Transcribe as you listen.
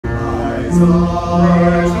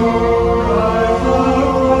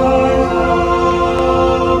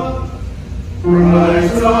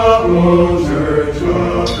Rise up, O Church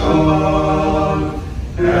of God,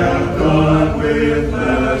 have done with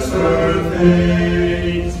lesser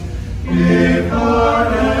things. Give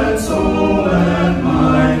heart and soul and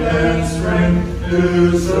mind and strength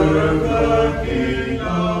to serve the King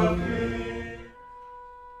of Kings.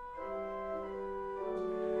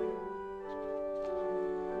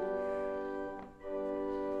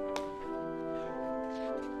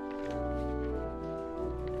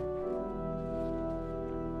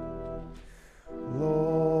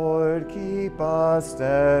 Lord, keep us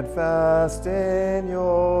steadfast in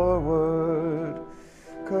your word.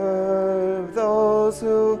 Curb those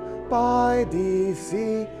who by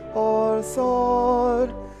deceit or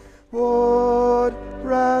sword would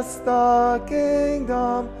wrest the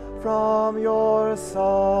kingdom from your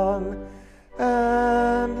Son,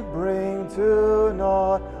 and bring to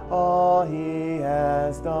naught all he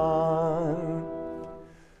has done.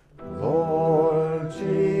 Lord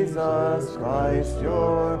Jesus Christ,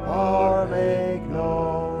 your power make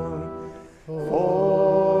known,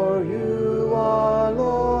 for you are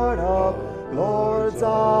Lord of lords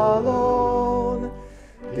alone.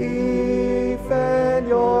 Defend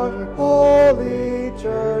your holy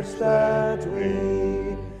church that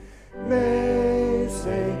we may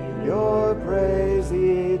sing your praise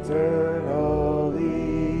eternally.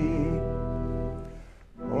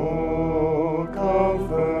 O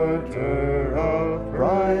Comforter of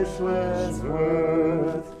priceless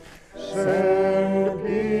worth, send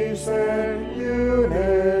peace and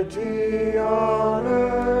unity on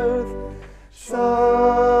earth.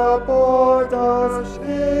 Support us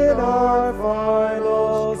in our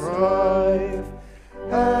final strife,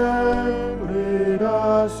 and lead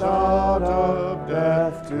us out of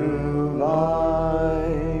death to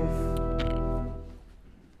life.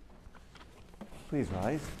 Please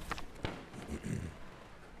rise.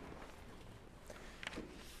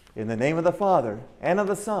 In the name of the Father, and of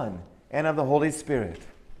the Son, and of the Holy Spirit.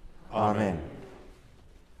 Amen.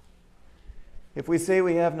 If we say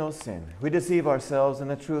we have no sin, we deceive ourselves,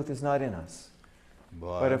 and the truth is not in us.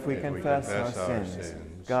 But if we confess our sins,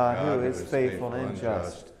 God, who is faithful and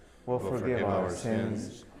just, will forgive our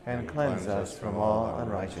sins and cleanse us from all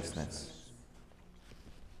unrighteousness.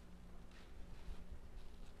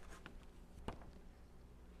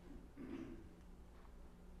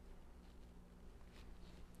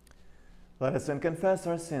 Let us then confess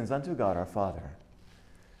our sins unto God our Father.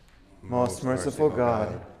 Most merciful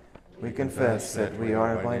God, we confess that we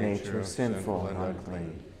are by nature sinful and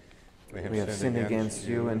unclean. We have sinned against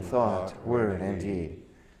you in thought, word, and deed,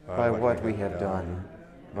 by what we have done,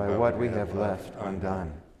 by what we have left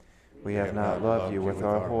undone. We have not loved you with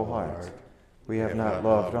our whole heart. We have not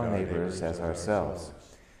loved our neighbors as ourselves.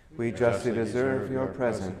 We justly deserve your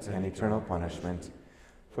present and eternal punishment.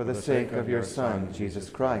 For the sake of your Son, Jesus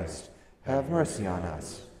Christ, have mercy on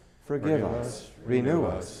us, forgive us, renew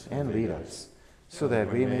us, and lead us, so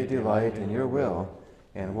that we may delight in your will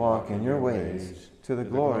and walk in your ways, to the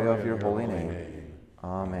glory of your holy name.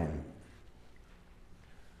 Amen.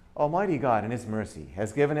 Almighty God, in his mercy,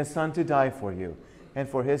 has given his Son to die for you, and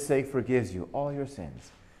for his sake forgives you all your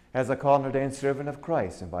sins. As a called and ordained servant of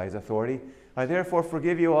Christ, and by his authority, I therefore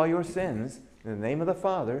forgive you all your sins, in the name of the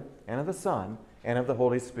Father, and of the Son, and of the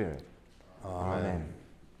Holy Spirit. Amen.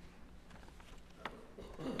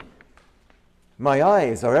 My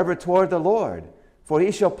eyes are ever toward the Lord, for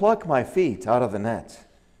he shall pluck my feet out of the net.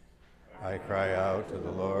 I cry out to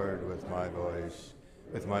the Lord with my voice.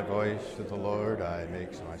 With my voice to the Lord I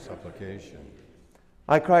make my supplication.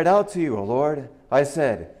 I cried out to you, O Lord. I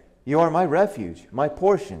said, you are my refuge, my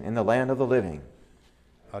portion in the land of the living.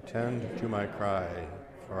 Attend to my cry,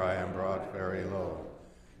 for I am brought very low.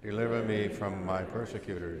 Deliver me from my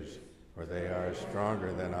persecutors, for they are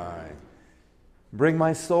stronger than I. Bring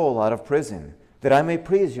my soul out of prison, that I may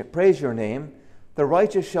praise your name. The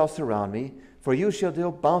righteous shall surround me, for you shall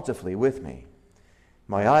deal bountifully with me.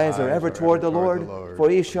 My eyes are ever toward the Lord, for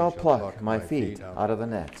he shall pluck my feet out of the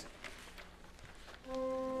net.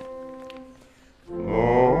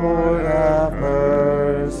 Lord, have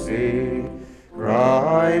mercy.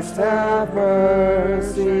 Christ, have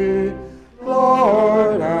mercy.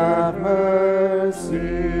 Lord, have mercy.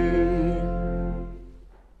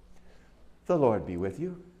 The Lord be with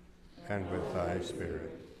you. And with thy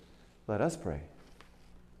spirit. Let us pray.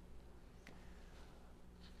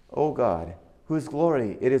 O God, whose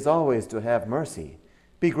glory it is always to have mercy,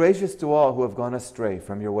 be gracious to all who have gone astray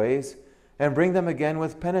from your ways, and bring them again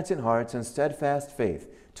with penitent hearts and steadfast faith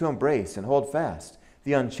to embrace and hold fast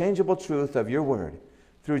the unchangeable truth of your word,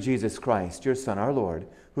 through Jesus Christ, your Son, our Lord,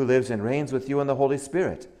 who lives and reigns with you in the Holy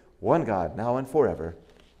Spirit, one God, now and forever.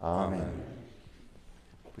 Amen.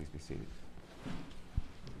 Please be seated.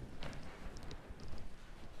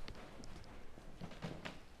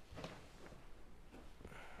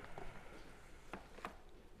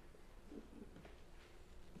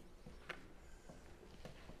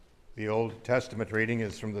 The Old Testament reading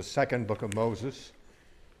is from the second book of Moses,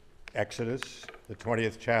 Exodus, the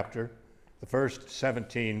 20th chapter, the first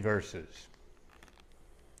 17 verses.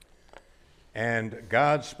 And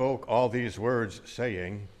God spoke all these words,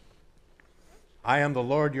 saying, I am the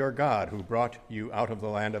Lord your God, who brought you out of the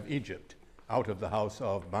land of Egypt, out of the house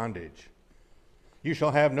of bondage. You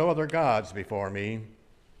shall have no other gods before me.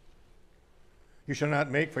 You shall not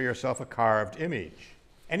make for yourself a carved image,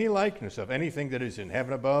 any likeness of anything that is in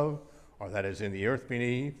heaven above, or that is in the earth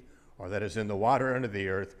beneath, or that is in the water under the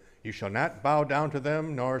earth. You shall not bow down to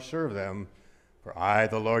them, nor serve them. For I,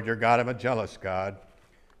 the Lord your God, am a jealous God,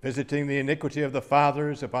 visiting the iniquity of the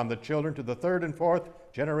fathers upon the children to the third and fourth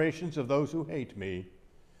generations of those who hate me,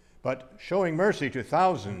 but showing mercy to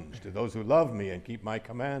thousands, to those who love me and keep my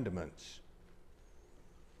commandments.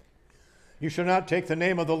 You shall not take the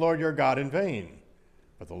name of the Lord your God in vain,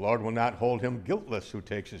 for the Lord will not hold him guiltless who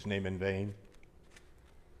takes his name in vain.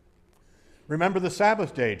 Remember the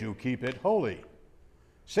Sabbath day to keep it holy.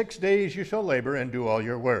 6 days you shall labor and do all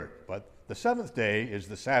your work, but the seventh day is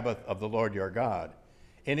the Sabbath of the Lord your God.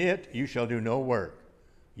 In it you shall do no work,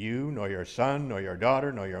 you, nor your son, nor your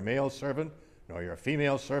daughter, nor your male servant, nor your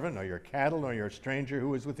female servant, nor your cattle, nor your stranger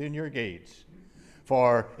who is within your gates.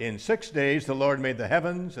 For in 6 days the Lord made the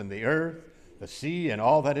heavens and the earth, the sea, and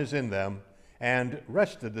all that is in them, and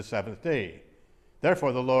rested the seventh day.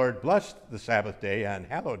 Therefore the Lord blessed the Sabbath day and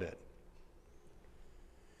hallowed it.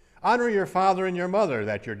 Honor your father and your mother,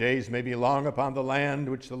 that your days may be long upon the land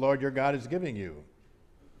which the Lord your God is giving you.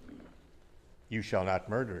 You shall not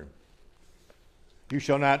murder. You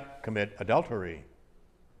shall not commit adultery.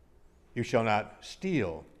 You shall not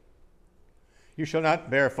steal. You shall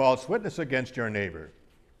not bear false witness against your neighbor.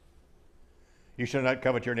 You shall not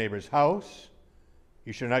covet your neighbor's house.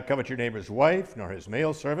 You shall not covet your neighbor's wife, nor his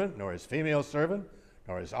male servant, nor his female servant,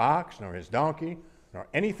 nor his ox, nor his donkey, nor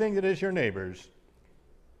anything that is your neighbor's.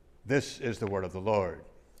 This is the word of the Lord.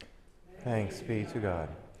 Thanks be to God.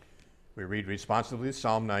 We read responsively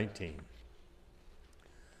Psalm 19.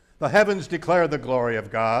 The heavens declare the glory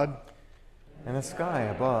of God, and the sky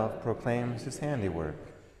above proclaims his handiwork.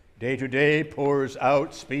 Day to day pours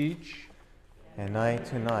out speech, and night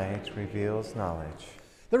to night reveals knowledge.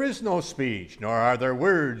 There is no speech, nor are there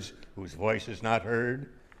words whose voice is not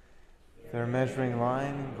heard. Their measuring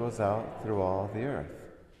line goes out through all the earth,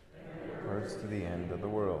 words to the end of the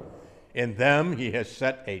world. In them he has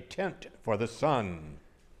set a tent for the sun,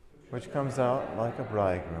 which comes out like a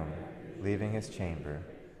bridegroom leaving his chamber,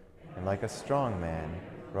 and like a strong man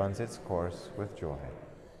runs its course with joy.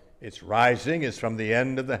 Its rising is from the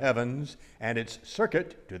end of the heavens, and its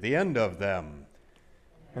circuit to the end of them.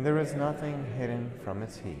 And there is nothing hidden from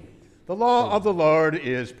its heat. The law of the Lord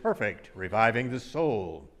is perfect, reviving the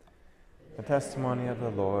soul. The testimony of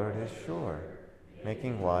the Lord is sure,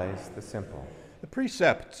 making wise the simple. The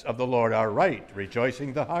precepts of the Lord are right,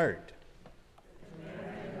 rejoicing the heart.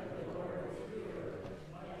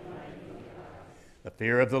 The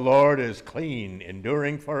fear of the Lord is clean,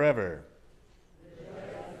 enduring forever.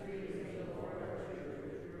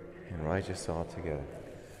 And righteous altogether.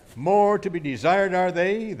 More to be desired are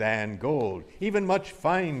they than gold, even much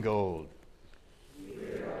fine gold.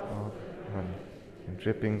 And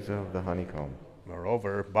drippings of the honeycomb.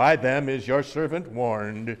 Moreover, by them is your servant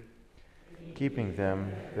warned. Keeping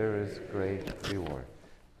them, there is great reward.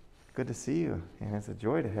 Good to see you, and it's a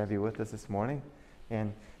joy to have you with us this morning.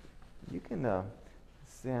 And you can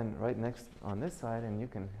stand right next on this side, and you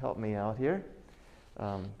can help me out here,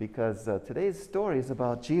 because today's story is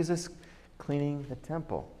about Jesus cleaning the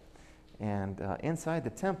temple. And inside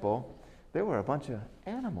the temple, there were a bunch of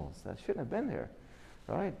animals that shouldn't have been there,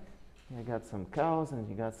 right? You got some cows, and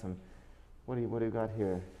you got some, what do you got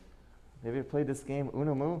here? Have you ever played this game,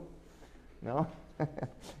 Uno Moo? No?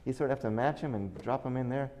 You sort of have to match them and drop them in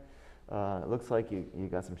there. It looks like you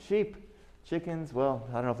got some sheep, chickens. Well,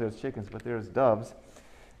 I don't know if there's chickens, but there's doves.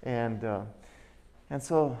 And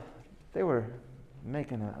so they were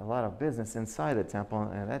making a lot of business inside the temple,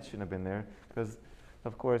 and that shouldn't have been there, because,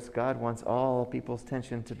 of course, God wants all people's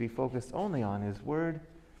attention to be focused only on his word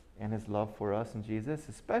and his love for us and Jesus,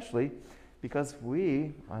 especially because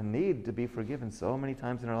we need to be forgiven so many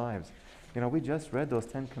times in our lives. You know, we just read those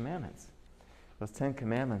 10 Commandments. Those 10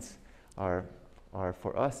 Commandments are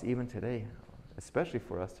for us even today, especially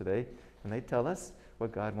for us today, and they tell us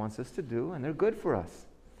what God wants us to do, and they're good for us.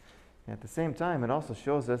 And at the same time, it also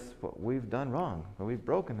shows us what we've done wrong, what we've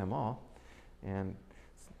broken them all. And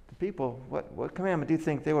the people, what commandment do you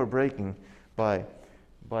think they were breaking by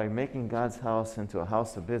making God's house into a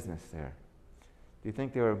house of business there? Do you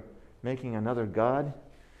think they were making another god,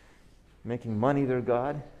 making money their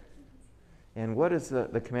god? And what is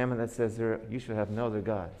the commandment that says you should have no other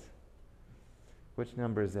gods? Which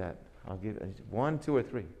number is that? I'll give 1, 2, or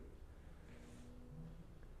 3.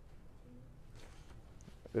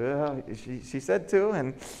 She said 2,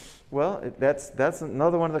 and well, that's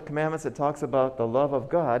another one of the commandments that talks about the love of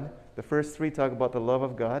God. The first 3 talk about the love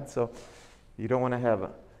of God, so you don't want to have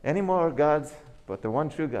any more gods but the one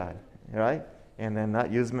true God, right? And then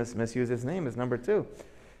not misuse his name is number 2.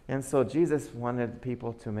 And so Jesus wanted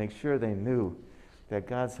people to make sure they knew that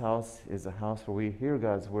God's house is a house where we hear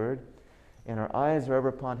God's word and our eyes are ever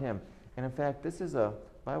upon him. And in fact, this is a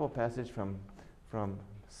Bible passage from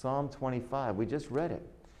Psalm 25. We just read it.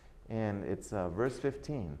 And it's verse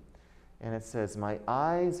 15. And it says, "My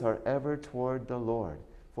eyes are ever toward the Lord,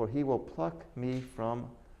 for he will pluck me from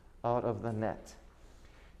out of the net."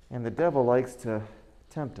 And the devil likes to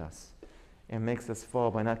tempt us and makes us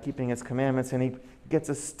fall by not keeping his commandments, and he gets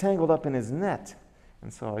us tangled up in his net.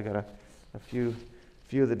 And so I got a few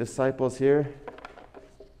of the disciples here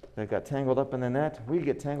that got tangled up in the net. We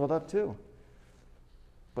get tangled up too.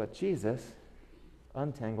 But Jesus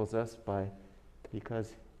untangles us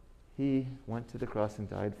because he went to the cross and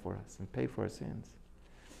died for us and paid for our sins.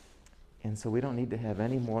 And so we don't need to have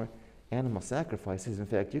any more animal sacrifices. In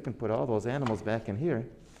fact, you can put all those animals back in here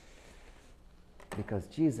because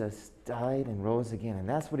Jesus died and rose again. And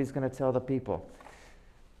that's what he's going to tell the people.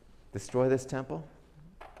 Destroy this temple.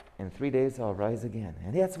 In 3 days I'll rise again.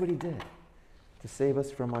 And that's what he did to save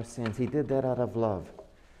us from our sins. He did that out of love.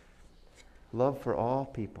 Love for all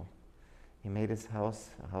people. He made his house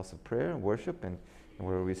a house of prayer and worship, and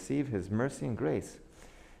where we receive his mercy and grace.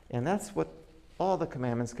 And that's what all the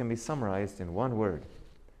commandments can be summarized in one word.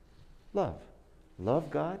 Love. Love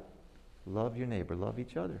God, love your neighbor, love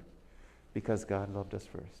each other, because God loved us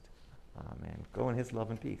first. Amen. Go in his love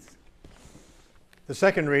and peace. The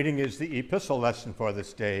second reading is the epistle lesson for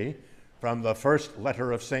this day from the first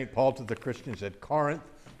letter of St. Paul to the Christians at Corinth,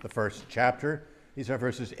 the first chapter. These are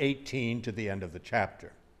verses 18 to the end of the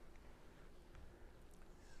chapter.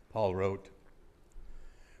 Paul wrote,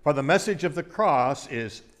 "For the message of the cross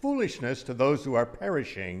is foolishness to those who are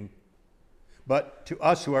perishing, but to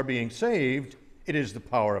us who are being saved, it is the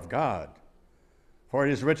power of God. For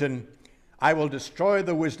it is written, 'I will destroy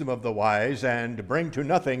the wisdom of the wise and bring to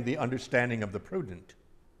nothing the understanding of the prudent.'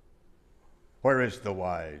 Where is the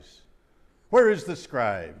wise? Where is the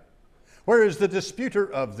scribe? Where is the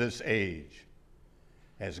disputer of this age?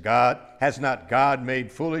 Has not God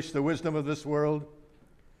made foolish the wisdom of this world?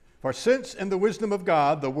 For since in the wisdom of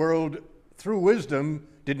God the world through wisdom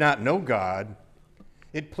did not know God,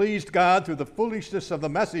 it pleased God through the foolishness of the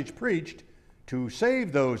message preached to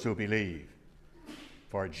save those who believe.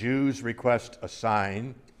 For Jews request a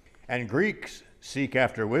sign, and Greeks seek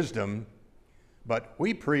after wisdom, but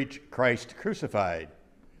we preach Christ crucified.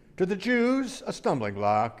 To the Jews a stumbling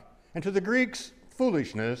block, and to the Greeks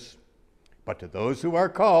foolishness, but to those who are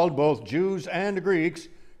called, both Jews and Greeks,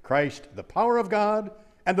 Christ the power of God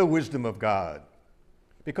and the wisdom of God.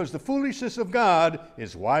 Because the foolishness of God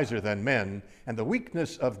is wiser than men, and the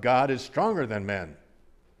weakness of God is stronger than men.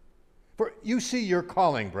 For you see your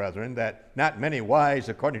calling, brethren, that not many wise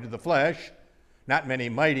according to the flesh, not many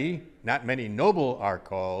mighty, not many noble are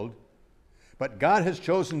called, but God has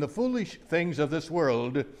chosen the foolish things of this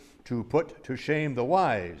world to put to shame the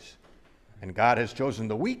wise, and God has chosen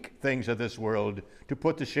the weak things of this world to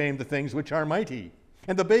put to shame the things which are mighty.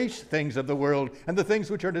 And the base things of the world, and the things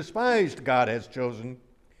which are despised, God has chosen,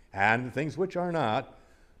 and the things which are not,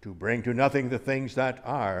 to bring to nothing the things that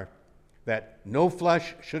are, that no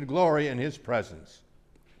flesh should glory in his presence.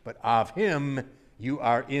 But of him you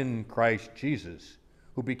are in Christ Jesus,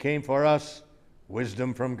 who became for us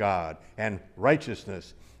wisdom from God, and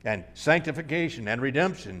righteousness, and sanctification, and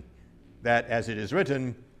redemption, that, as it is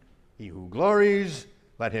written, he who glories,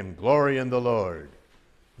 let him glory in the Lord.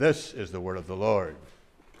 This is the word of the Lord.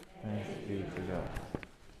 Thanks be to God.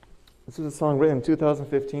 This is a song written in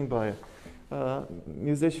 2015 by a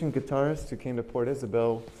musician guitarist who came to Port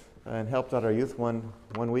Isabel and helped out our youth one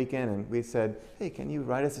weekend. And we said, hey, can you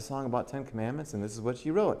write us a song about 10 Commandments? And this is what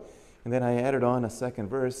she wrote. And then I added on a second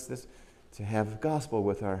verse to have gospel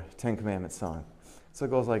with our 10 Commandments song. So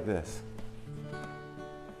it goes like this.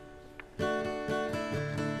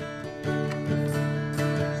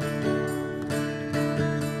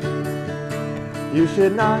 You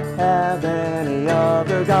should not have any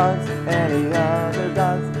other gods, any other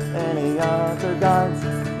gods, any other gods.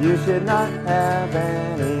 You should not have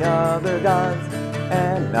any other gods,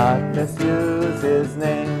 and not misuse his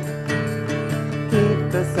name.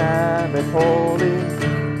 Keep the Sabbath holy.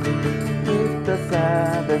 Keep the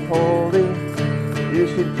Sabbath holy. You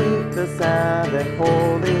should keep the Sabbath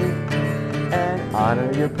holy, and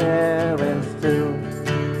honor your parents too.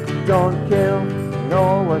 Don't kill,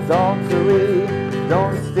 no adultery.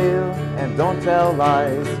 Don't steal and don't tell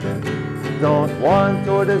lies. Don't want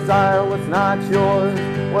or desire what's not yours,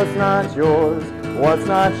 what's not yours, what's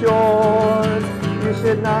not yours. You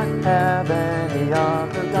should not have any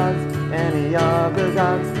other gods, any other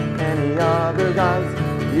gods, any other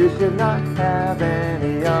gods. You should not have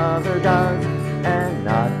any other gods, and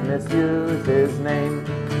not misuse his name.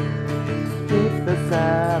 Keep the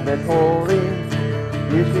Sabbath holy.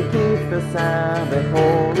 You should keep the Sabbath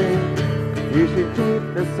holy. You should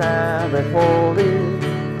keep the Sabbath holy,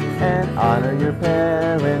 and honor your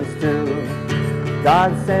parents too.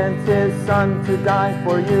 God sent his Son to die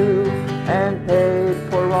for you, and paid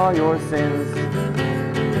for all your sins.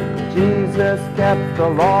 Jesus kept the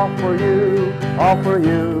law for you, all for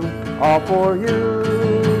you, all for you.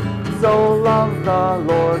 So love the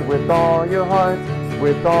Lord with all your heart,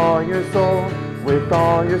 with all your soul, with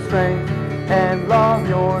all your strength, and love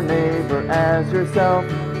your neighbor as yourself,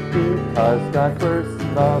 because God first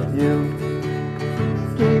loved you.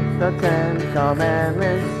 Keep the 10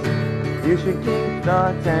 Commandments. You should keep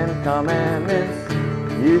the 10 Commandments.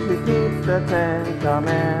 You should keep the 10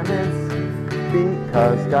 Commandments,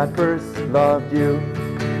 because God first loved you.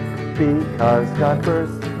 Because God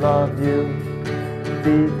first loved you.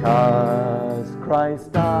 Because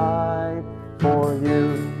Christ died for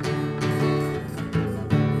you.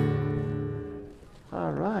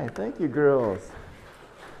 All right, thank you, girls,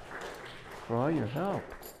 for all your help.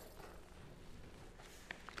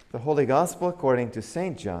 The Holy Gospel according to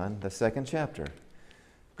St. John, the 2nd chapter.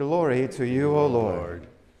 Glory to you, O Lord.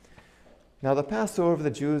 Now the Passover of the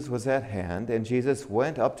Jews was at hand, and Jesus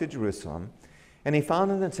went up to Jerusalem, and he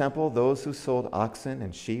found in the temple those who sold oxen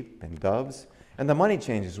and sheep and doves, and the money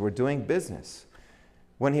changers were doing business.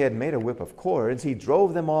 When he had made a whip of cords, he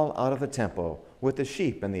drove them all out of the temple with the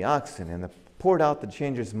sheep and the oxen, and poured out the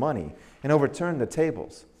changers' money, and overturned the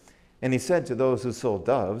tables. And he said to those who sold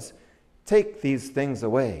doves, "Take these things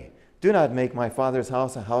away. Do not make my Father's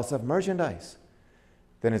house a house of merchandise."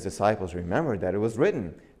 Then his disciples remembered that it was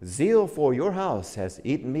written, "Zeal for your house has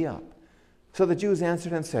eaten me up." So the Jews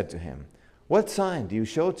answered and said to him, "What sign do you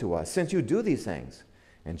show to us, since you do these things?"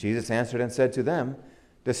 And Jesus answered and said to them,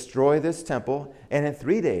 "Destroy this temple, and in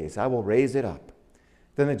 3 days I will raise it up."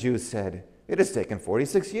 Then the Jews said, "It has taken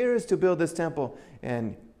 46 years to build this temple,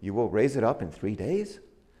 and you will raise it up in 3 days?"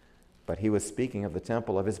 But he was speaking of the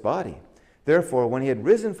temple of his body. Therefore, when he had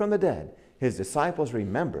risen from the dead, his disciples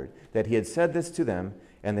remembered that he had said this to them,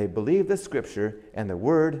 and they believed the scripture and the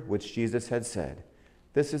word which Jesus had said.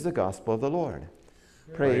 This is the gospel of the Lord.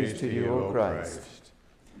 Praise to you, O Christ.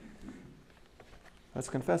 Let's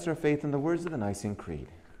confess our faith in the words of the Nicene Creed.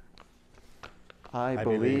 I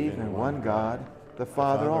believe in one God, the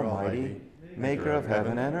Father Almighty, maker of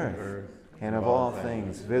heaven and earth, and of all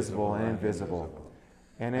things visible and invisible,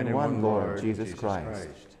 and in one Lord Jesus Christ,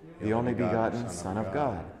 the only begotten Son of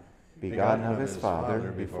God, begotten of his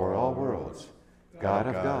Father before all worlds, God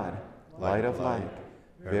of God, light of light,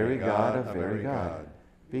 very God of very God,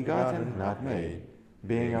 begotten, not made,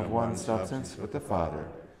 being of one substance with the Father,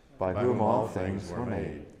 by whom all things were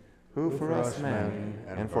made, who for us men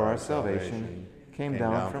and for our salvation came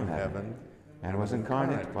down from heaven, and was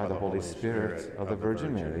incarnate by the Holy Spirit of the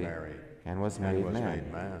Virgin Mary, and was made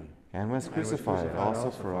man, and was crucified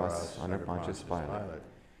also for us under Pontius Pilate.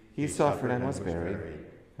 He suffered and was buried,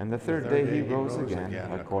 and the third day he rose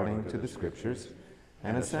again according to the Scriptures,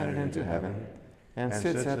 and ascended into heaven, and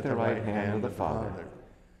sits at the right hand of the Father.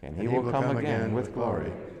 And he will come again with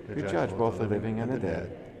glory to judge both the living and the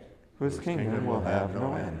dead, whose kingdom will have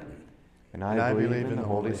no end. And I believe in the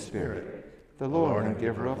Holy Spirit, the Lord and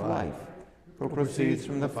giver of life, who proceeds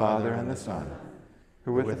from the Father and the Son,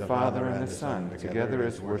 who with the Father and the Son together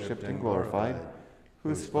is worshipped and glorified,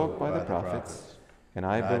 who spoke by the prophets. And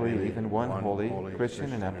I believe in one holy,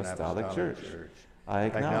 Christian, and apostolic church. I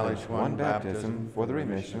acknowledge one baptism for the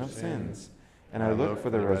remission of sins, and I look for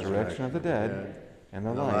the resurrection of the dead and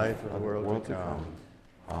the life of the world to come.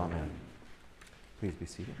 Amen. Please be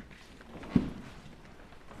seated.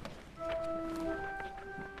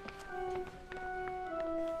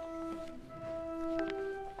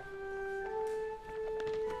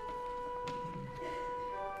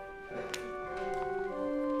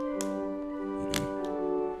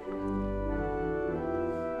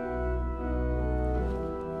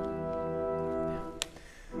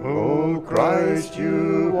 To Christ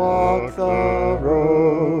you walk the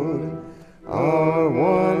road, our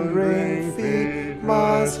wandering feet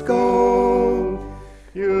must go.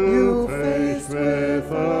 You faced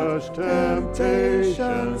with us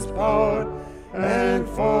temptation's power, and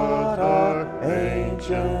fought our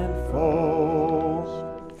ancient foes.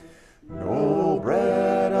 No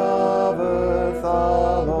bread of earth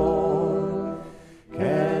alone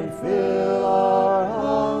can fill our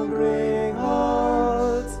hungering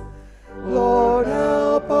hearts. Lord,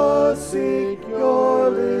 help us seek your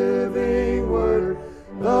living word,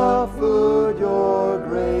 the food your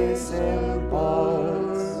grace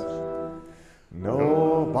imparts.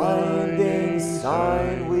 No binding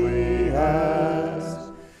sign we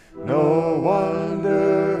ask, no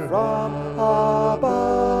wonder from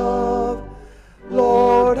above.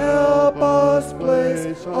 Lord, help us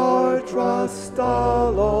place our trust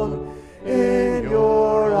alone in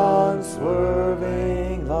your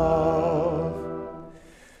unswerving love.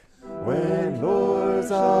 When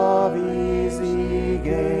lures of easy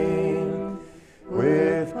gain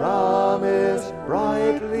with promise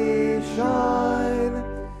brightly shine,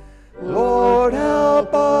 Lord,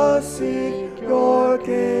 help us seek your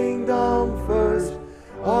kingdom first,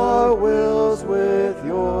 our wills with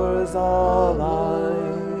yours align.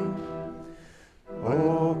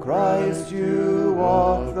 O Christ, you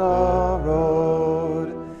walk the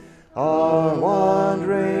road, our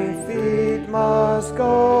wandering feet must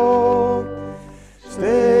go.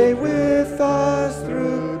 Stay with us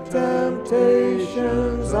through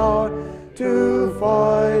temptation's hour, to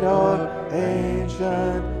fight our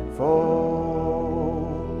ancient foe.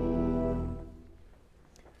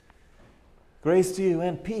 Grace to you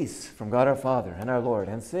and peace from God our Father and our Lord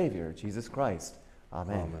and Savior, Jesus Christ.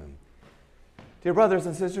 Amen. Amen. Dear brothers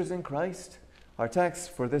and sisters in Christ, our text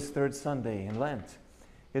for this third Sunday in Lent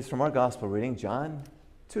is from our gospel reading, John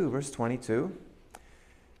 2, verse 22.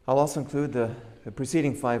 I'll also include the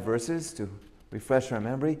preceding 5 verses to refresh our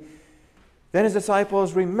memory. Then his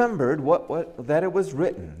disciples remembered that it was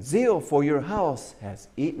written, "Zeal for your house has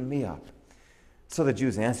eaten me up." So the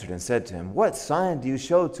Jews answered and said to him, "What sign do you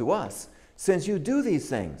show to us, since you do these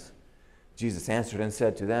things?" Jesus answered and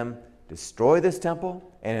said to them, "Destroy this temple,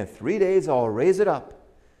 and in 3 days I'll raise it up."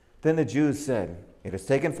 Then the Jews said, "It has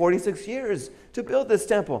taken 46 years to build this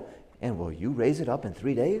temple, and will you raise it up in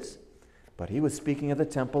 3 days?" But he was speaking of the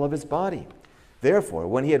temple of his body. Therefore,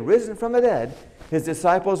 when he had risen from the dead, his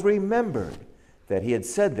disciples remembered that he had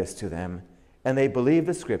said this to them, and they believed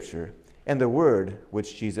the scripture and the word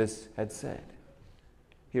which Jesus had said.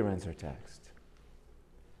 Here ends our text.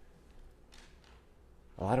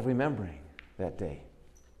 A lot of remembering that day,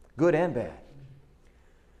 good and bad.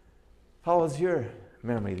 How is your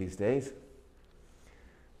memory these days?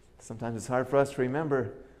 Sometimes it's hard for us to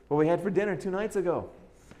remember what we had for dinner 2 nights ago,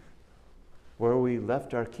 where we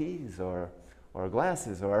left our keys or our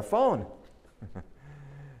glasses or our phone.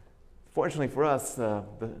 Fortunately for us, the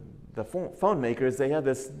phone makers, they have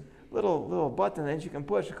this little button that you can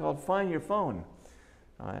push called Find Your Phone.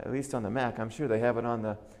 At least on the Mac. I'm sure they have it on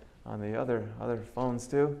the other phones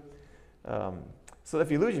too. So if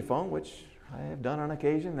you lose your phone, which I have done on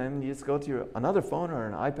occasion, then you just go to another phone or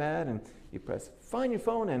an iPad and you press Find Your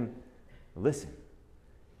Phone and listen.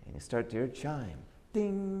 And you start to hear a chime.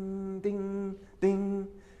 Ding, ding, ding.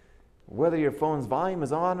 Whether your phone's volume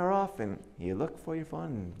is on or off, and you look for your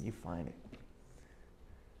phone and you find it.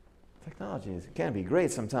 Technology can be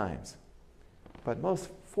great sometimes. But most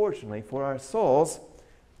fortunately for our souls,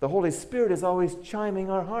 the Holy Spirit is always chiming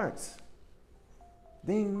our hearts.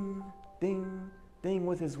 Ding, ding, ding,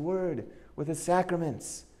 with His Word, with His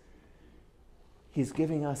sacraments. He's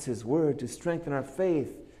giving us His Word to strengthen our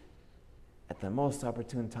faith at the most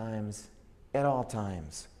opportune times, at all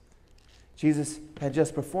times. Jesus had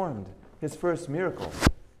just performed His first miracle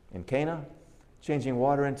in Cana, changing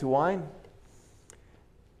water into wine.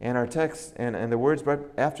 And our text and the words right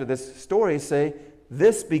after this story say,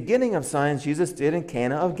 "This beginning of signs Jesus did in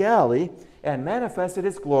Cana of Galilee and manifested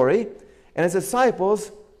His glory, and His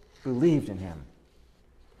disciples believed in Him."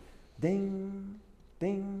 Ding,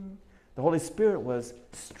 ding. The Holy Spirit was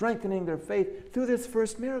strengthening their faith through this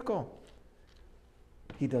first miracle.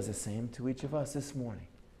 He does the same to each of us this morning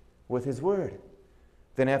with His Word.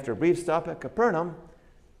 Then after a brief stop at Capernaum,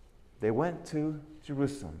 they went to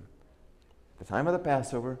Jerusalem, the time of the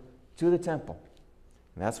Passover, to the temple.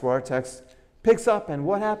 And that's where our text picks up. And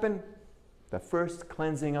what happened? The first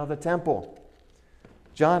cleansing of the temple.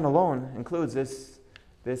 John alone includes this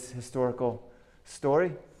historical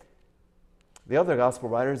story. The other gospel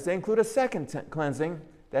writers, they include a second cleansing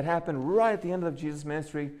that happened right at the end of Jesus'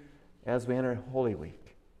 ministry as we enter Holy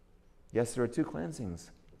Week. Yes, there are 2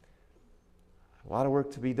 cleansings. A lot of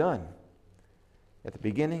work to be done. At the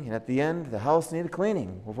beginning and at the end, the house needed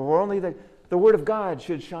cleaning. For only the Word of God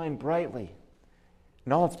should shine brightly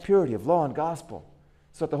in all its purity of law and gospel,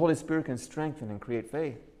 so that the Holy Spirit can strengthen and create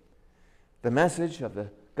faith. The message of the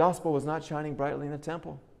gospel was not shining brightly in the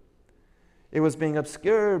temple. It was being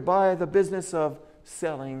obscured by the business of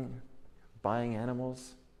selling, buying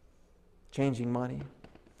animals, changing money.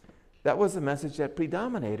 That was the message that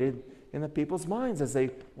predominated in the people's minds as they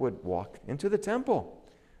would walk into the temple.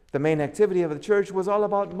 The main activity of the church was all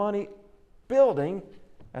about money building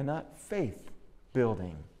and not faith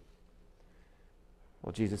building.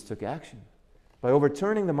 Well, Jesus took action by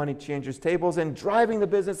overturning the money changers' tables and driving the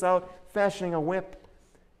business out, fashioning a whip.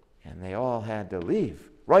 And they all had to leave.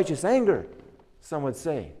 Righteous anger, some would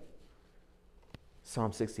say.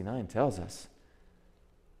 Psalm 69 tells us,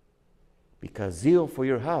 because zeal for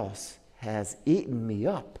your house has eaten me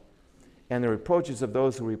up, and the reproaches of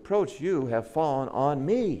those who reproach you have fallen on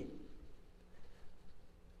me.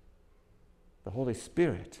 The Holy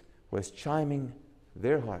Spirit was chiming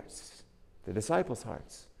their hearts, the disciples'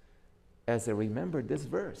 hearts, as they remembered this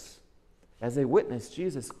verse, as they witnessed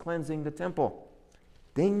Jesus cleansing the temple.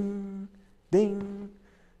 Ding, ding.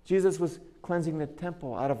 Jesus was cleansing the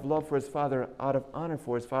temple out of love for his Father, out of honor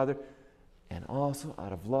for his Father, and also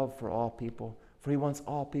out of love for all people, for he wants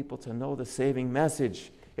all people to know the saving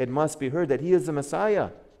message. It must be heard that he is the Messiah.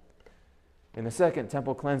 In the second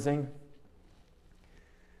temple cleansing,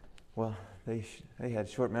 well, they had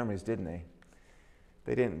short memories, didn't they?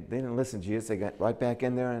 They didn't listen to Jesus. They got right back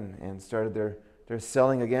in there and started their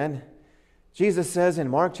selling again. Jesus says in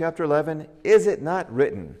Mark chapter 11, "Is it not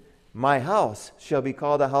written, my house shall be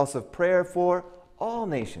called a house of prayer for all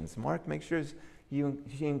nations?" Mark makes sure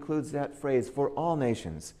he includes that phrase, for all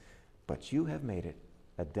nations. But you have made it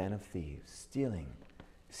a den of thieves,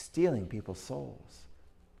 stealing people's souls,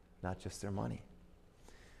 not just their money.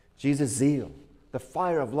 Jesus' zeal, the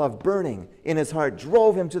fire of love burning in his heart,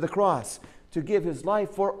 drove him to the cross to give his life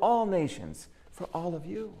for all nations, for all of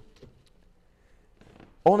you.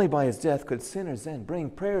 Only by his death could sinners then bring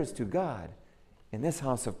prayers to God in this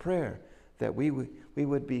house of prayer, that we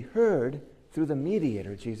would be heard through the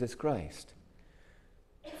mediator, Jesus Christ.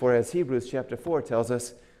 For as Hebrews chapter 4 tells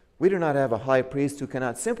us, we do not have a high priest who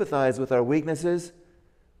cannot sympathize with our weaknesses,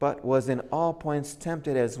 but was in all points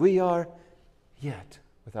tempted as we are, yet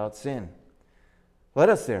without sin. Let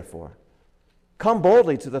us therefore come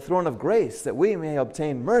boldly to the throne of grace, that we may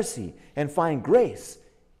obtain mercy and find grace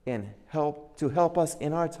and help us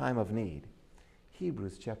in our time of need.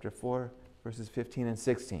 Hebrews chapter 4, verses 15 and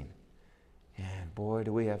 16. And boy,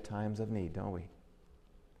 do we have times of need, don't we?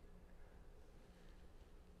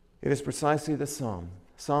 It is precisely the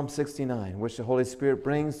Psalm 69, which the Holy Spirit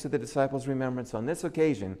brings to the disciples' remembrance on this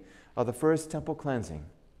occasion of the first temple cleansing,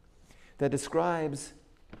 that describes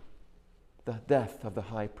the death of the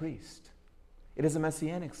high priest. It is a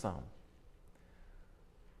messianic psalm.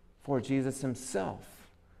 For Jesus himself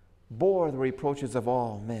bore the reproaches of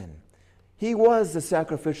all men. He was the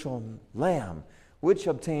sacrificial lamb, which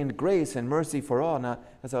obtained grace and mercy for all. Now,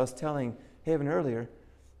 as I was telling Haven earlier,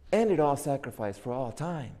 ended all sacrifice for all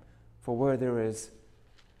time. For where there is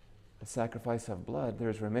a sacrifice of blood, there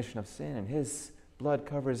is remission of sin, and his blood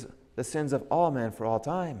covers the sins of all men for all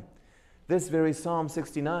time. This very Psalm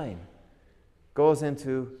 69 goes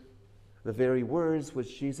into the very words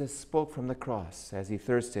which Jesus spoke from the cross as he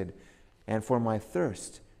thirsted. And for my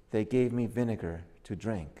thirst they gave me vinegar to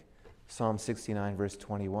drink. Psalm 69, verse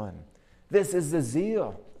 21. This is the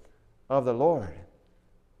zeal of the Lord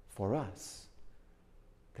for us,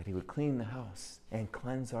 that he would clean the house and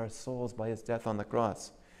cleanse our souls by his death on the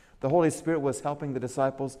cross. The Holy Spirit was helping the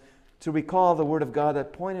disciples to recall the word of God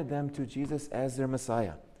that pointed them to Jesus as their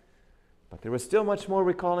Messiah. But there was still much more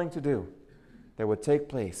recalling to do that would take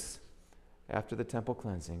place after the temple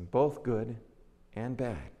cleansing, both good and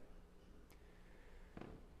bad.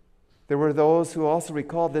 There were those who also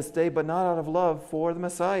recalled this day, but not out of love for the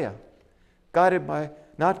Messiah,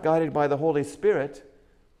 not guided by the Holy Spirit,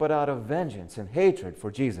 but out of vengeance and hatred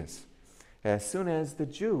for Jesus. As soon as the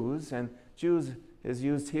Jews, and Jews is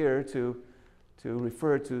used here to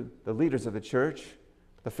refer to the leaders of the church,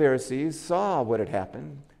 the Pharisees, saw what had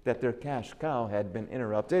happened, that their cash cow had been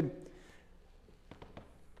interrupted,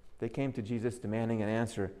 they came to Jesus demanding an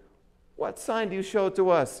answer. What sign do you show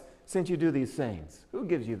to us since you do these things? Who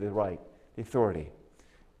gives you the right, the authority?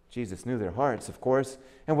 Jesus knew their hearts, of course,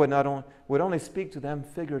 and would only speak to them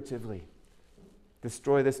figuratively.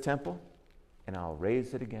 Destroy this temple, and I'll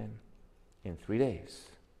raise it again in 3 days.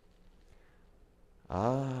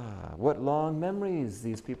 Ah, what long memories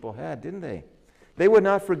these people had, didn't they? They would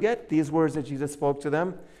not forget these words that Jesus spoke to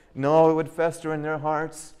them. No, it would fester in their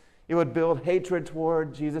hearts. It would build hatred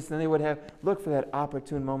toward Jesus, and they would look for that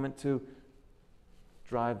opportune moment to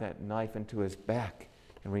drive that knife into his back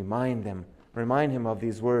and remind him of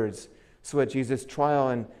these words. So at Jesus' trial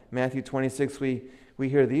in Matthew 26, we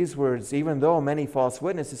hear these words, even though many false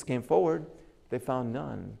witnesses came forward, they found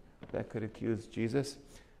none that could accuse Jesus.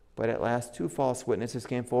 But at last 2 false witnesses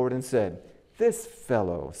came forward and said, "This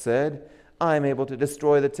fellow said, I am able to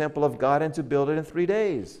destroy the temple of God and to build it in 3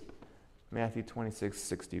 days." Matthew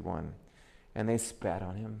 26:61. And they spat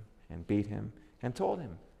on him and beat him and told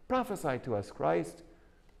him, "Prophesy to us, Christ.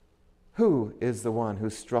 Who is the one who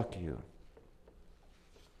struck you?"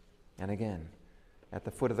 And again, at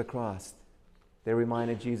the foot of the cross, they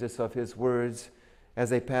reminded Jesus of his words. As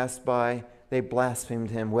they passed by, they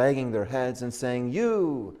blasphemed him, wagging their heads and saying,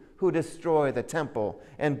 "You who destroy the temple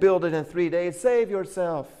and build it in 3 days, save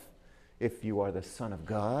yourself. If you are the Son of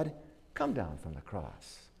God, come down from the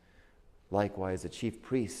cross." Likewise, the chief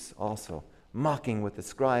priests also, mocking with the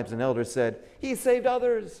scribes and elders, said, "He saved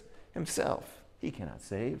others. Himself he cannot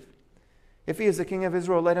save. If he is the King of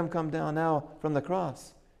Israel, let him come down now from the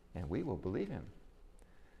cross, and we will believe him.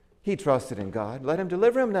 He trusted in God. Let him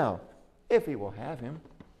deliver him now, if he will have him.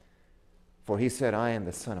 For he said, I am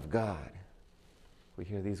the Son of God." We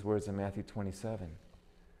hear these words in Matthew 27.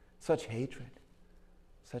 Such hatred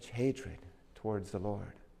towards the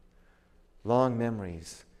Lord. Long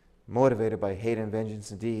memories, motivated by hate and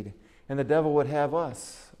vengeance indeed. And the devil would have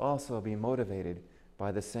us also be motivated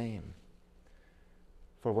by the same.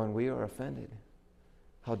 For when we are offended,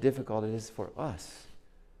 how difficult it is for us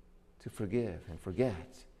to forgive and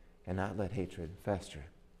forget and not let hatred fester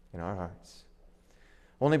in our hearts.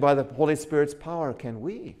 Only by the Holy Spirit's power can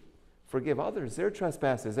we forgive others their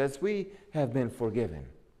trespasses as we have been forgiven.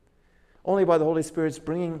 Only by the Holy Spirit's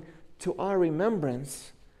bringing to our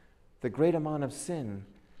remembrance the great amount of sin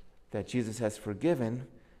that Jesus has forgiven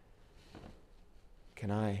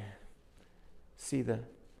can I see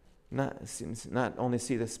not only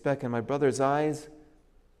see the speck in my brother's eyes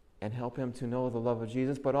and help him to know the love of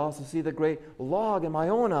Jesus, but also see the great log in my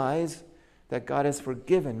own eyes that God has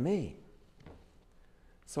forgiven me.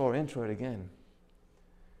 So our introit again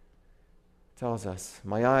tells us,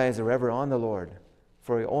 my eyes are ever on the Lord,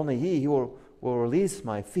 for only He will release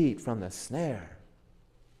my feet from the snare.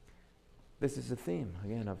 This is the theme,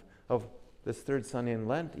 again, of this third Sunday in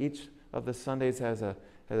Lent. Each of the Sundays has a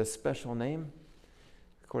special name,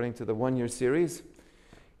 according to the one-year series.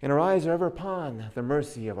 And our eyes are ever upon the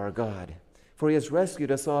mercy of our God, for He has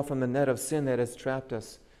rescued us all from the net of sin that has trapped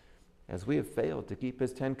us, as we have failed to keep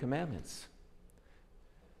His 10 commandments.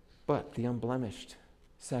 But the unblemished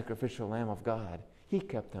sacrificial Lamb of God, He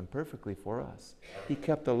kept them perfectly for us. He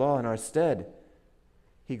kept the law in our stead.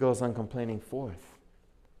 He goes uncomplaining forth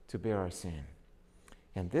to bear our sin.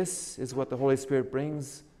 And this is what the Holy Spirit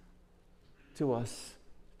brings to us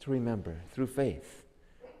to remember through faith,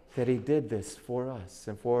 that He did this for us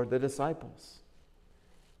and for the disciples.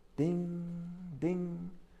 Ding,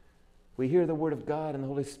 ding. We hear the Word of God, and the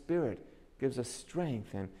Holy Spirit gives us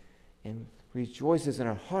strength and rejoices in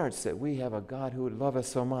our hearts that we have a God who would love us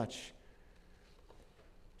so much,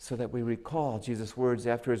 so that we recall Jesus' words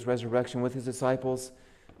after His resurrection with His disciples.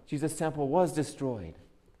 Jesus' temple was destroyed,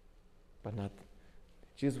 but not.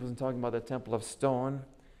 Jesus wasn't talking about the temple of stone.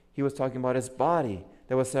 He was talking about His body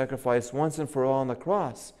that was sacrificed once and for all on the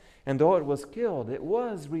cross. And though it was killed, it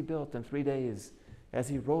was rebuilt in 3 days as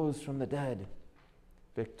He rose from the dead,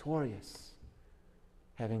 victorious,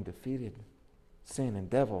 having defeated sin and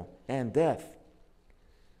devil and death.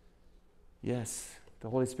 Yes, the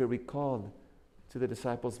Holy Spirit recalled to the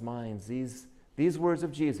disciples' minds these words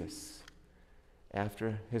of Jesus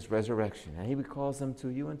after His resurrection. And He recalls them to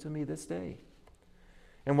you and to me this day.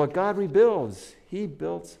 And what God rebuilds, He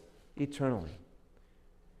built eternally.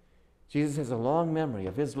 Jesus has a long memory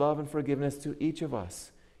of His love and forgiveness to each of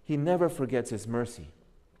us. He never forgets His mercy.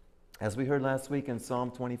 As we heard last week in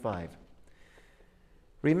Psalm 25.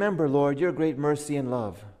 Remember, Lord, your great mercy and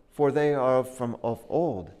love, for they are from of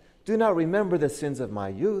old. Do not remember the sins of my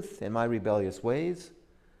youth and my rebellious ways.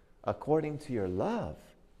 According to your love,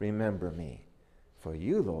 remember me, for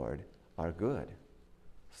you, Lord, are good.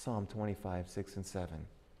 Psalm 25, 6 and 7.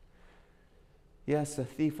 Yes, the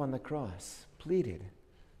thief on the cross pleaded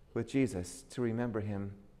with Jesus to remember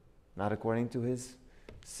him, not according to his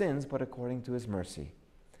sins, but according to His mercy.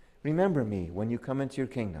 Remember me when you come into your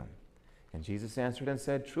kingdom. And Jesus answered and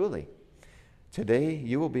said, truly, today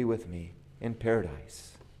you will be with me in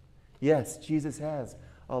paradise. Yes, Jesus has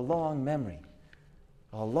a long memory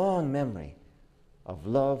of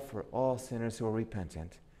love for all sinners who are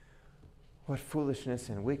repentant, what foolishness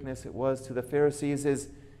and weakness it was to the Pharisees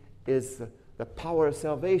is the power of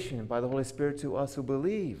salvation by the Holy Spirit to us who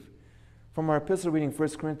believe. From our epistle reading,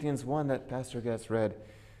 1 Corinthians 1, that Pastor Getz read,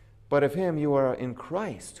 "But of him you are in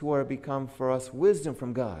Christ, who are become for us wisdom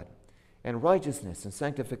from God, and righteousness, and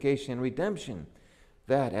sanctification, and redemption,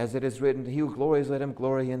 that, as it is written, he who glories, let him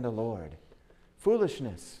glory in the Lord."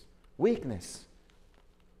 Foolishness, weakness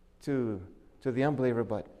to the unbeliever,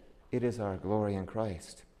 but it is our glory in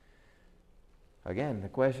Christ. Again, the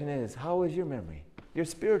question is, how is your memory, your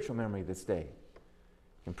spiritual memory this day?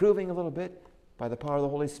 Improving a little bit by the power of the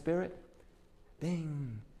Holy Spirit?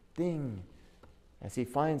 Ding, ding, as he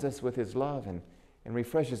finds us with his love and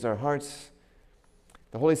refreshes our hearts.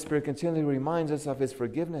 The Holy Spirit continually reminds us of his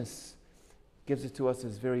forgiveness, gives it to us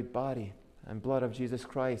his very body and blood of Jesus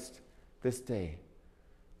Christ this day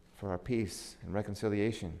for our peace and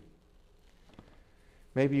reconciliation.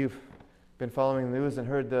 Maybe you've been following the news and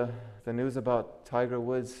heard the news about Tiger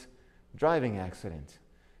Woods' driving accident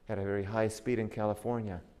at a very high speed in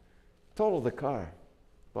California. Totaled the car,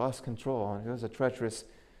 lost control. It was a treacherous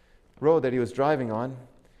road that he was driving on.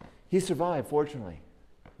 He survived, fortunately.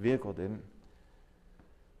 The vehicle didn't.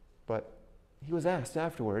 But he was asked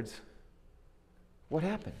afterwards, what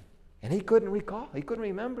happened? And he couldn't recall. He couldn't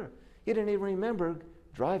remember. He didn't even remember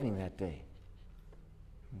driving that day.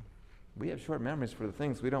 We have short memories for the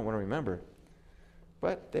things we don't want to remember.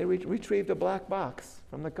 But they retrieved a black box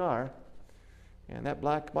from the car, and that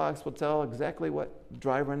black box will tell exactly what the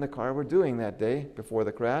driver and the car were doing that day before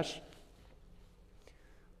the crash.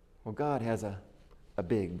 Well, God has a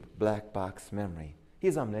big black box memory.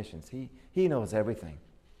 He's omniscient. He knows everything.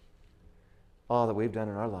 All that we've done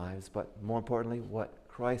in our lives, but more importantly, what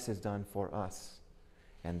Christ has done for us.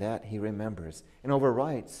 And that he remembers and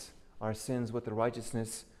overwrites our sins with the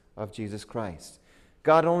righteousness of Jesus Christ.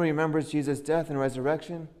 God only remembers Jesus' death and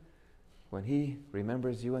resurrection when he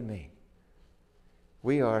remembers you and me.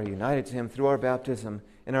 We are united to him through our baptism,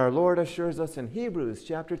 and our Lord assures us in Hebrews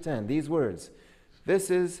chapter 10 these words, "This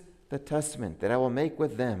is the testament that I will make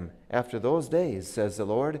with them after those days, says the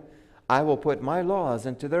Lord. I will put my laws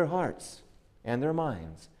into their hearts and their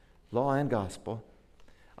minds," law and gospel.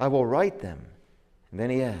 "I will write them." And then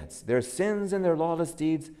he adds, "Their sins and their lawless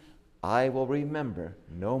deeds I will remember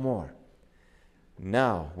no more.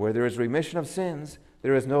 Now, where there is remission of sins,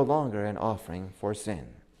 there is no longer an offering for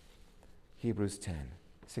sin." Hebrews 10,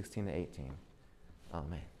 16 to 18.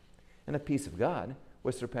 Amen. And the peace of God,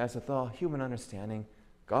 which surpasseth all human understanding,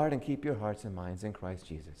 guard and keep your hearts and minds in Christ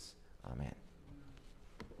Jesus. Amen.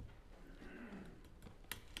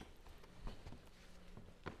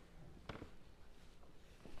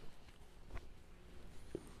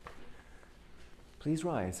 Please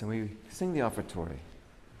rise and we sing the offertory.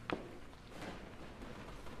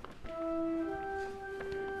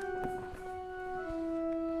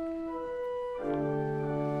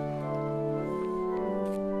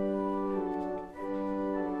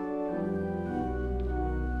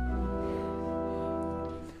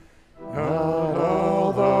 Not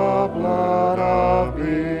all the blood of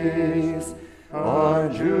beasts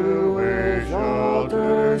on Jewish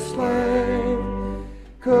altars slain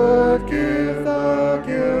could give the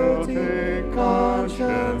guilty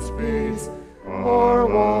conscience peace or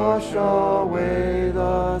wash away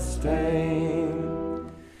the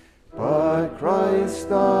stain. But Christ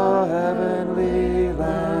the heavenly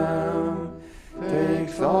Lamb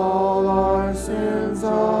takes all our sins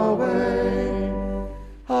away.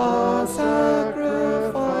 A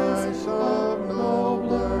sacrifice of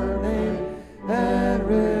nobler name and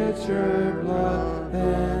richer blood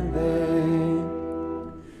than they.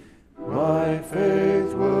 My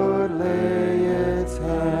faith would lay its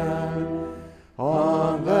hand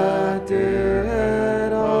on that dear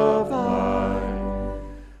head of thine,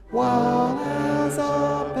 while as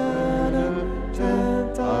a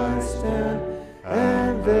penitent I stand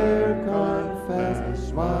and there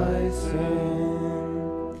confess my sin.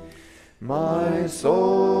 My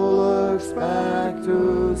soul looks back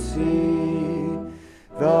to see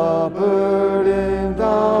the burden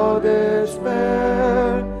thou didst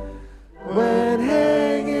bear, when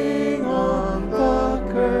hanging on the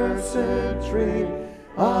cursed tree,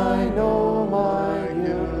 I know my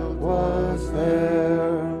guilt was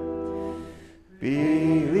there.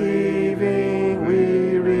 Believing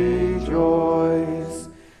we rejoice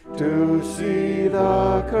to see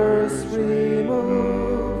the curse removed.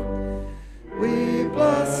 We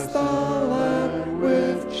bless the Lamb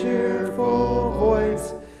with cheerful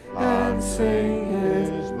voice and sing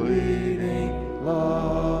his bleeding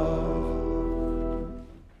love.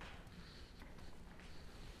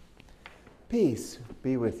 Peace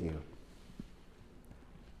be with you.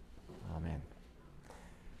 Amen.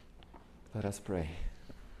 Let us pray.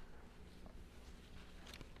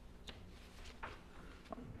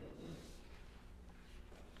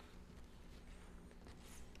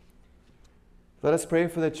 Let us pray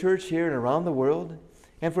for the church here and around the world,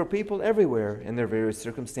 and for people everywhere in their various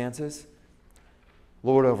circumstances.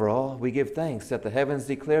 Lord over all, we give thanks that the heavens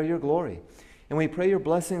declare your glory, and we pray your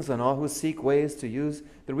blessings on all who seek ways to use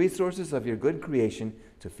the resources of your good creation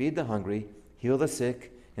to feed the hungry, heal the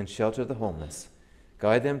sick, and shelter the homeless.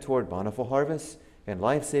 Guide them toward bountiful harvests and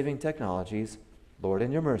life-saving technologies. Lord,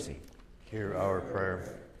 in your mercy. Hear our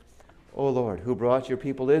prayer. O Lord, who brought your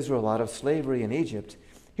people Israel out of slavery in Egypt,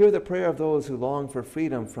 hear the prayer of those who long for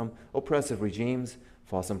freedom from oppressive regimes,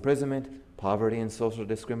 false imprisonment, poverty, and social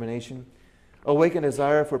discrimination. Awaken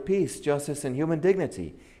desire for peace, justice, and human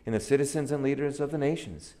dignity in the citizens and leaders of the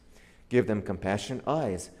nations. Give them compassionate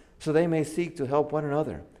eyes so they may seek to help one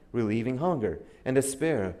another, relieving hunger and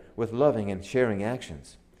despair with loving and sharing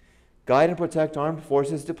actions. Guide and protect armed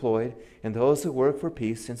forces deployed and those who work for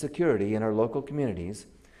peace and security in our local communities.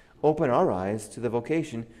 Open our eyes to the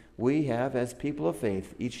vocation we have as people of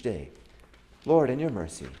faith each day. Lord, in your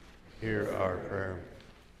mercy. Hear our prayer.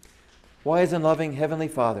 Wise and loving Heavenly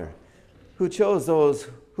Father, who chose those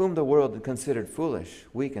whom the world considered foolish,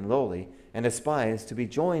 weak, and lowly, and despised to be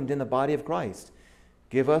joined in the body of Christ,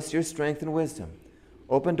 give us your strength and wisdom.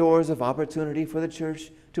 Open doors of opportunity for the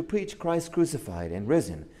church to preach Christ crucified and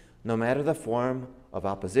risen, no matter the form of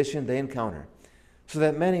opposition they encounter, so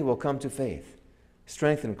that many will come to faith.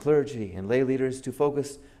 Strengthen clergy and lay leaders to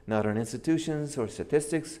focus not on institutions or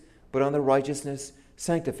statistics, but on the righteousness,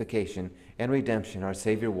 sanctification, and redemption our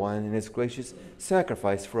Savior won in his gracious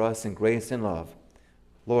sacrifice for us in grace and love.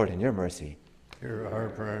 Lord, in your mercy. Hear our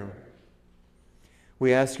prayer.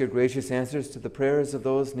 We ask your gracious answers to the prayers of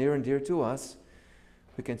those near and dear to us.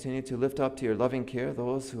 We continue to lift up to your loving care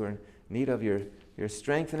those who are in need of your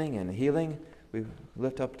strengthening and healing. We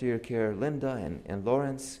lift up to your care Linda and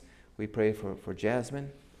Lawrence. We pray for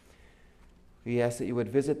Jasmine. We ask that you would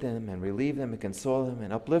visit them and relieve them and console them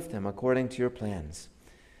and uplift them according to your plans,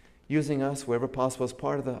 using us wherever possible as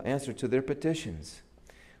part of the answer to their petitions.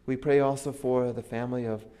 We pray also for the family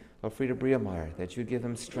of Frida Briemeyer, that you give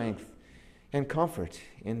them strength and comfort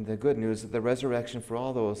in the good news of the resurrection for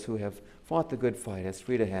all those who have fought the good fight as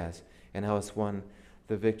Frida has and how has won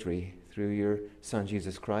the victory through your Son,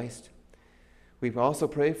 Jesus Christ. We also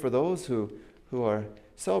pray for those who are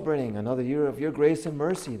celebrating another year of your grace and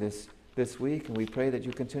mercy this week, and we pray that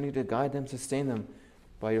you continue to guide them, sustain them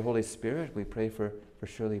by your Holy Spirit. We pray for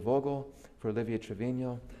Shirley Vogel, for Olivia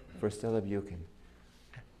Trevino, for Stella Buchan.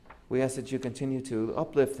 We ask that you continue to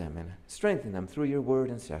uplift them and strengthen them through your word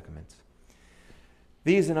and sacraments.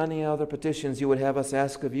 These and any other petitions you would have us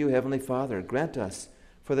ask of you, Heavenly Father, grant us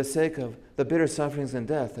for the sake of the bitter sufferings and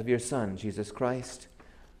death of your Son, Jesus Christ,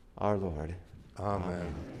 our Lord.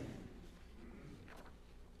 Amen.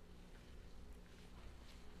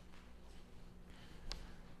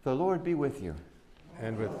 The Lord be with you.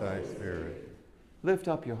 And with thy spirit. Lift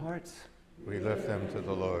up your hearts. We lift them to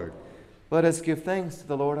the Lord. Let us give thanks to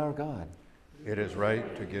the Lord our God. It is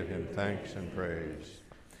right to give him thanks and praise.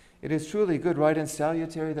 It is truly good, right, and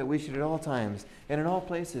salutary that we should at all times and in all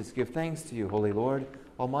places give thanks to you, Holy Lord,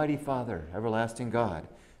 Almighty Father, everlasting God,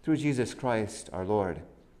 through Jesus Christ our Lord,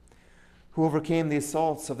 who overcame the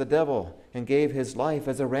assaults of the devil and gave his life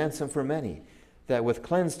as a ransom for many, that with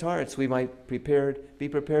cleansed hearts we might be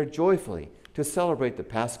prepared joyfully to celebrate the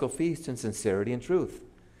Paschal feast in sincerity and truth.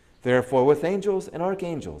 Therefore, with angels and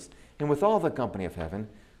archangels, and with all the company of heaven,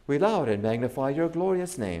 we laud and magnify your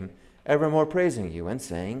glorious name, evermore praising you and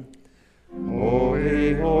saying,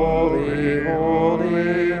 Holy, holy,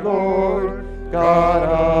 holy Lord, God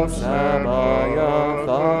of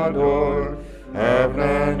Sabaoth, adore. Heaven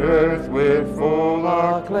and earth with full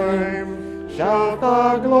acclaim shout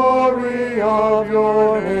the glory of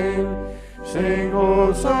your name. Sing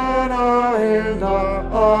Hosanna in the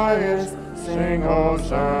highest, sing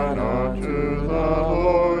Hosanna to the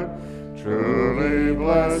Lord. Truly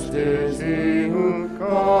blessed is he who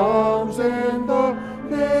comes in the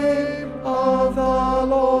name of the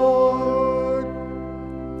Lord.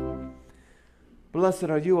 Blessed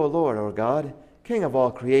are you, O Lord, our God, King of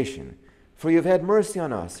all creation, for you have had mercy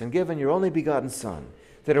on us and given your only begotten Son,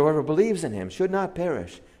 that whoever believes in him should not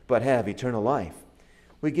perish, but have eternal life.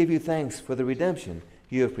 We give you thanks for the redemption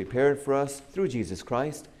you have prepared for us through Jesus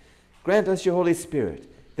Christ. Grant us your Holy Spirit,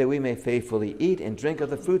 that we may faithfully eat and drink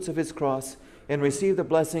of the fruits of his cross and receive the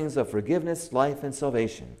blessings of forgiveness, life, and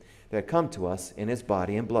salvation that come to us in his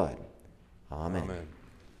body and blood. Amen. Amen.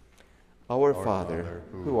 Our Father,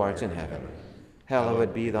 who art in heaven,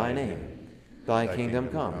 hallowed be thy name. Thy kingdom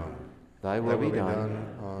come. Thy will be done,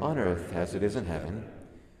 on earth as it is in heaven.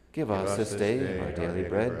 Give us this day our daily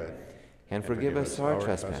bread, and forgive us our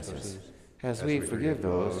trespasses, as we forgive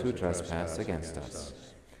those who trespass against us.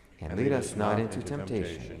 And lead us not into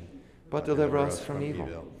temptation, but deliver us from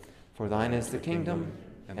evil. For thine is the kingdom,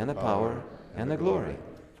 and the power, and the glory,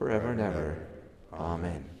 forever and ever.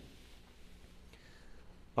 Amen.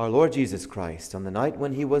 Our Lord Jesus Christ, on the night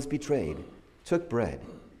when he was betrayed, took bread,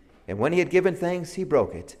 and when he had given thanks, he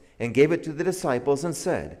broke it, and gave it to the disciples, and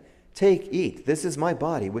said, Take, eat, this is my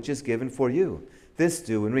body, which is given for you. This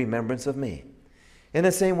do in remembrance of me. In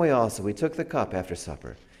the same way also he took the cup after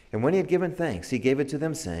supper, and when he had given thanks, he gave it to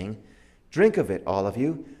them, saying, Drink of it, all of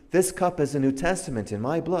you. This cup is the New Testament in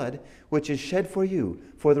my blood, which is shed for you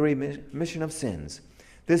for the remission of sins.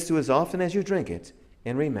 This do as often as you drink it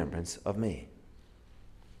in remembrance of me.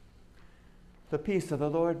 The peace of the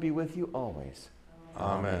Lord be with you always.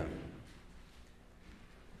 Amen.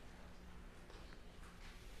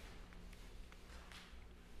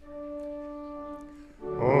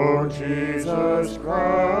 O Jesus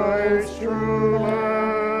Christ, true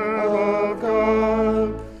Lamb of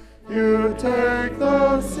God, you take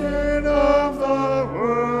the sin of the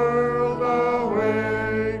world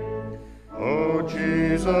away. O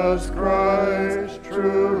Jesus Christ,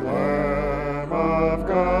 true Lamb of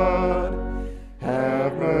God,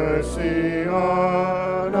 have mercy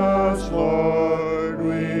on us, Lord,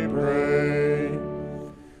 we pray.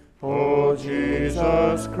 O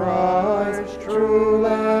Jesus Christ, true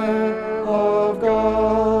Lamb of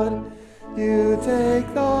God, you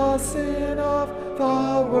take the sin of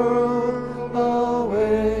the world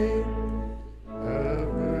away. Have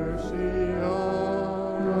mercy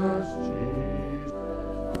on us, Jesus.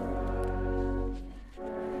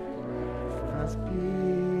 As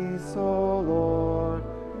peace, O Lord,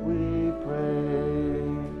 we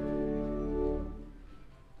pray.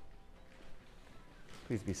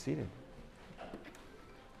 Please be seated.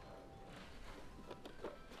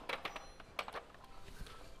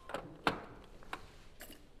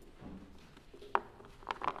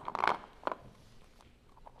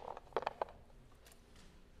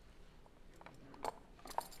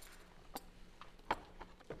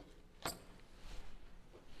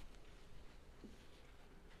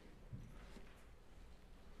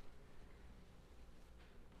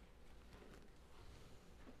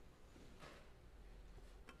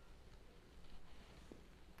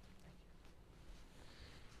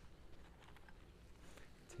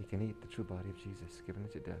 Take and eat the true body of Jesus, given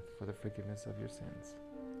into death for the forgiveness of your sins.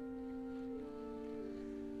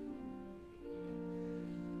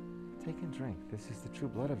 Take and drink. This is the true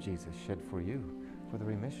blood of Jesus, shed for you for the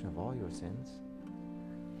remission of all your sins.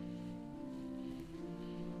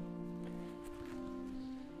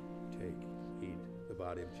 Take, eat the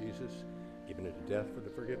body of Jesus, given into death for the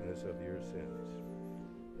forgiveness of your sins.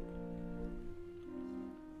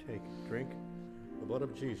 Take, drink the blood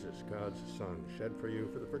of Jesus, God's Son, shed for you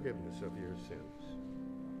for the forgiveness of your sins.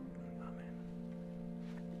 Amen.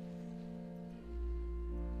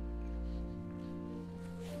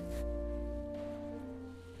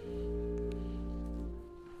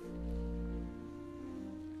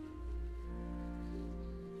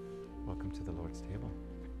 Welcome to the Lord's table.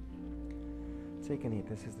 Take and eat.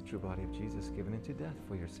 This is the true body of Jesus, given into death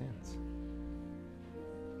for your sins.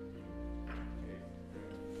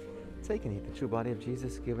 Take and eat the true body of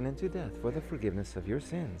Jesus, given into death for the forgiveness of your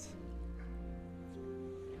sins.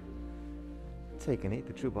 Take and eat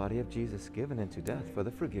the true body of Jesus, given into death for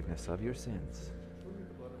the forgiveness of your sins.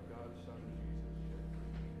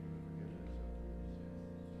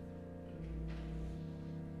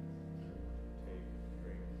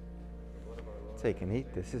 Take and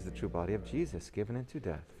eat. This is the true body of Jesus, given into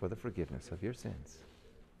death for the forgiveness of your sins.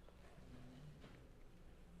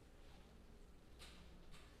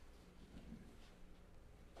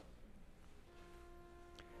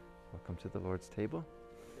 Welcome to the Lord's table.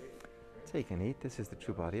 Take and eat. This is the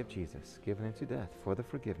true body of Jesus, given into death for the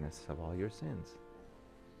forgiveness of all your sins.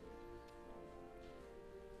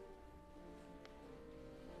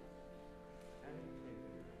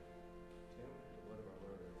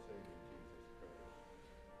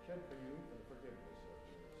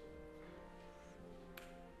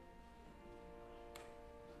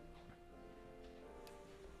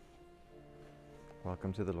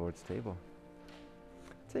 Welcome to the Lord's table.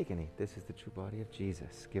 Take and eat. This is the true body of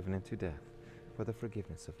Jesus, given into death for the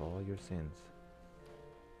forgiveness of all your sins.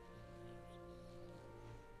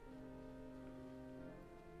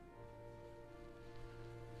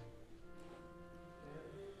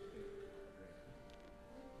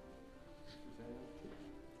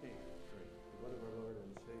 Take, drink the blood of our Lord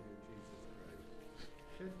and Savior Jesus Christ,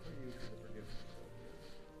 shed for you for the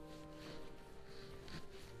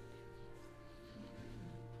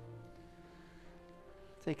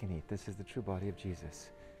Take and eat. This is the true body of Jesus,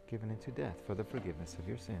 given into death for the forgiveness of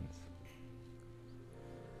your sins.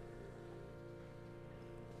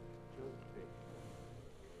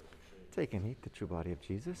 Take and eat the true body of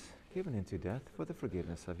Jesus, given into death for the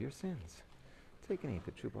forgiveness of your sins. Take and eat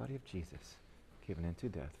the true body of Jesus, given into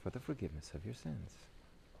death for the forgiveness of your sins.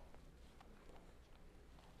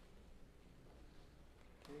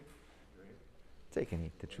 Take and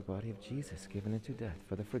eat the true body of Jesus, given into death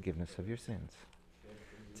for the forgiveness of your sins.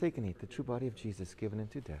 Take and eat the true body of Jesus, given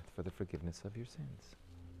into death for the forgiveness of your sins.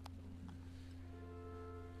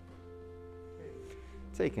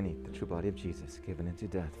 Take and eat the true body of Jesus, given into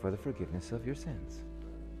death for the forgiveness of your sins.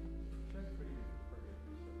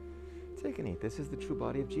 Take and eat. This is the true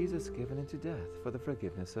body of Jesus, given into death for the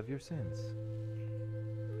forgiveness of your sins.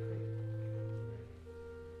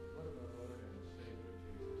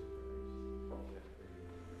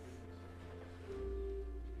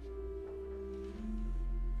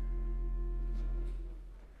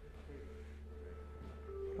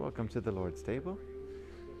 Welcome to the Lord's table.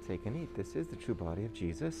 Take and eat. This is the true body of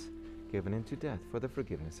Jesus, given into death for the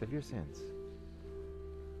forgiveness of your sins.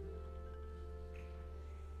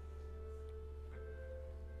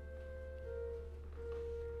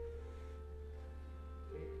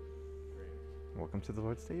 Welcome to the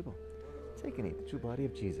Lord's table. Take and eat the true body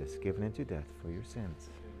of Jesus, given into death for your sins.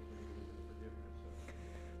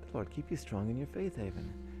 The Lord keep you strong in your faith,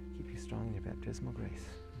 Haven. Keep you strong in your baptismal grace.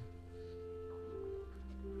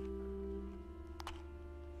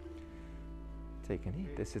 Take and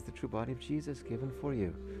eat. This is the true body of Jesus, given for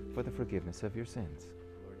you for the forgiveness of your sins.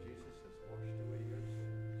 Lord Jesus has washed away your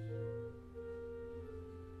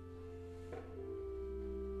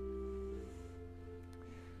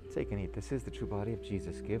sins. Take and eat. This is the true body of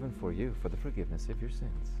Jesus, given for you for the forgiveness of your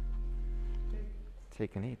sins.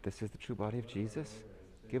 Take and eat. This is the true body of Jesus,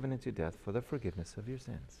 given into death for the forgiveness of your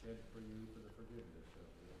sins.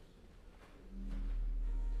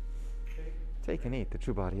 Take and eat the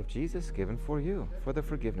true body of Jesus, given for you for the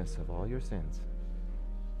forgiveness of all your sins.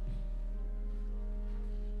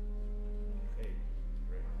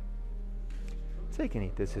 Take and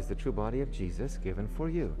eat. This is the true body of Jesus, given for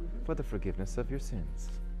you for the forgiveness of your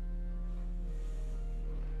sins.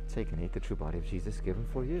 Take and eat the true body of Jesus, given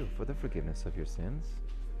for you for the forgiveness of your sins.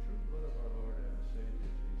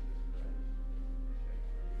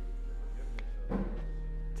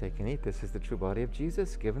 Take and eat. This is the true body of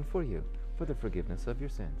Jesus, given for you for the forgiveness of your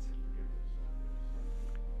sins.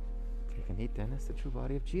 Take and eat, then, is the true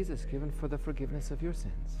body of Jesus, given for the forgiveness of your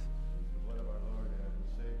sins.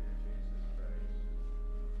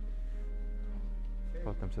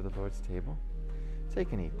 Welcome to the Lord's table.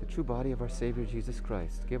 Take and eat the true body of our Savior Jesus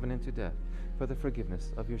Christ, given into death for the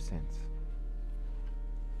forgiveness of your sins.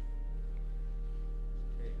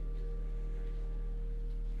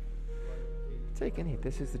 Take and eat.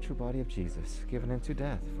 This is the true body of Jesus, given into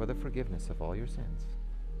death for the forgiveness of all your sins.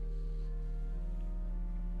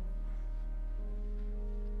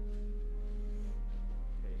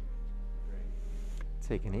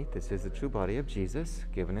 Take and eat. This is the true body of Jesus,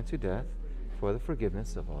 given into death for the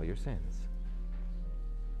forgiveness of all your sins.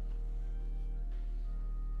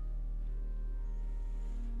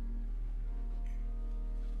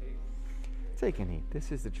 Take and eat.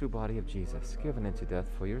 This is the true body of Jesus, given into death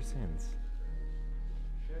for your sins.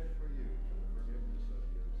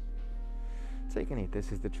 Take and eat.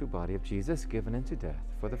 This is the true body of Jesus, given into death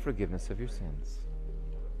for the forgiveness of your sins.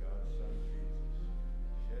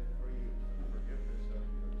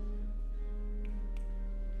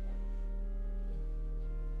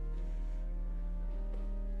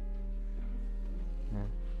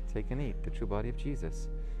 Take and eat the true body of Jesus,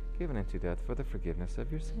 given into death for the forgiveness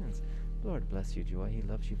of your sins. Lord bless you, Joy. He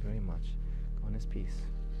loves you very much. Go in his peace.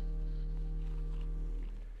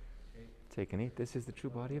 Take and eat. This is the true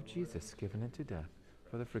body of Jesus, given into death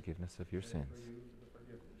for the forgiveness of your sins.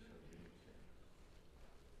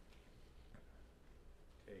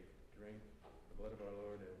 Take, drink the blood of our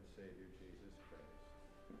Lord and Savior Jesus Christ.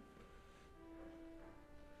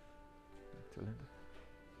 To Linda.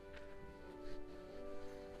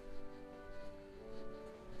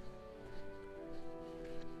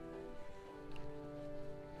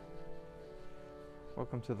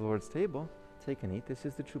 Welcome to the Lord's table. Take and eat. This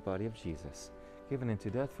is the true body of Jesus, given into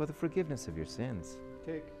death for the forgiveness of your sins.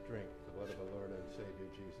 Take, drink the blood of our Lord and Savior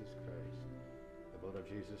Jesus Christ. The blood of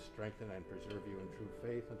Jesus strengthen and preserve you in true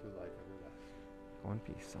faith unto life everlasting. Go in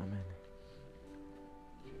peace. Amen.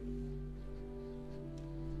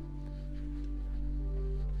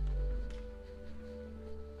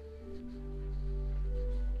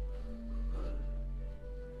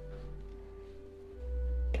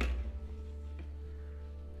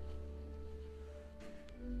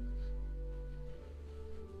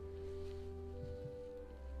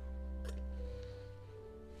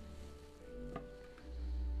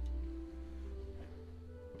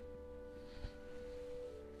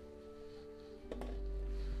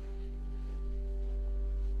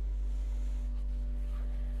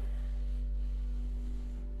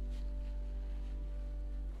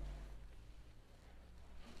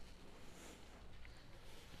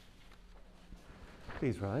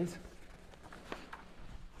 Please rise.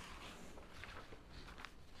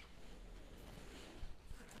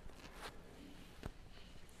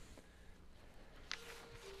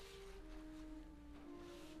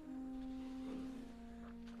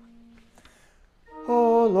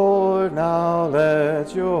 O Lord, now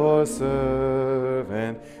let your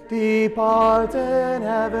servant depart in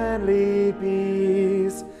heavenly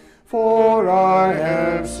peace, for I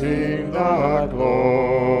have seen the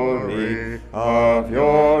glory of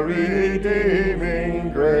your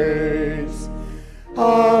redeeming grace,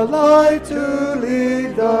 a light to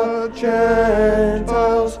lead the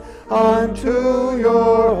Gentiles unto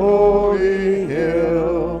your holy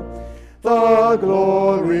hill, the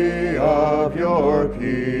glory of your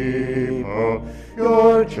people,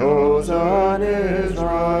 your chosen Israel.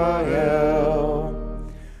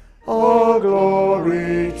 All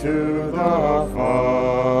glory to the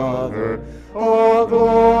Father, all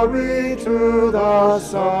glory to the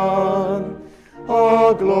Son,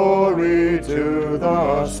 all glory to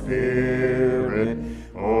the Spirit,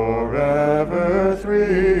 forever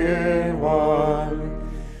three in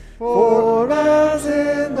one. For as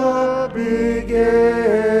in the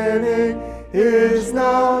beginning, is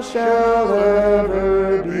now, shall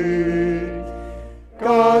ever be,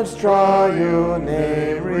 God's triune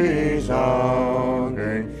name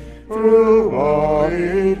resounding through all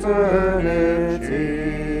eternity.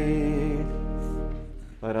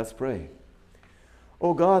 Let us pray.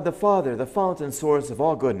 O God, the Father, the fountain source of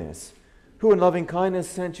all goodness, who in loving kindness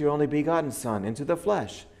sent your only begotten Son into the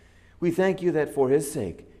flesh, we thank you that for his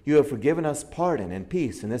sake you have forgiven us pardon and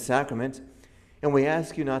peace in this sacrament, and we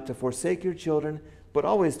ask you not to forsake your children, but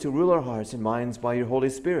always to rule our hearts and minds by your Holy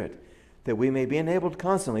Spirit, that we may be enabled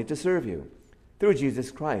constantly to serve you. Through Jesus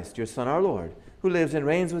Christ, your Son, our Lord, who lives and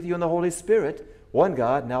reigns with you in the Holy Spirit, one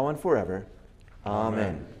God, now and forever.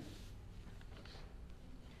 Amen.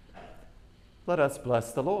 Let us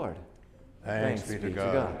bless the Lord. Thanks be to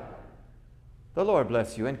God. The Lord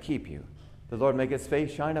bless you and keep you. The Lord make his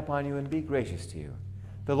face shine upon you and be gracious to you.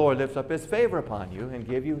 The Lord lift up his favor upon you and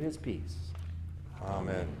give you his peace.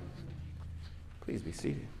 Amen. Please be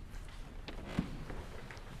seated.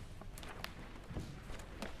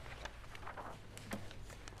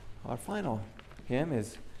 Our final hymn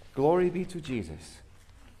is Glory Be to Jesus.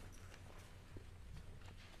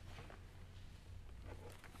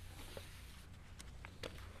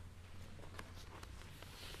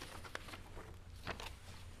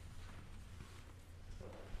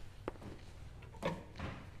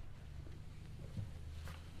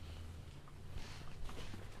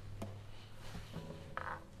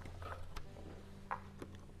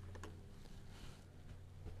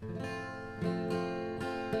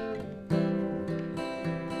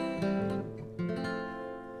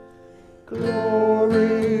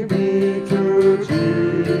 Glory be to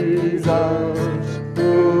Jesus,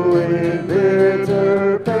 who in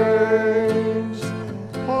bitter pains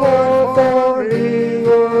poured for me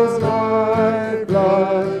his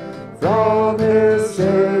lifeblood from his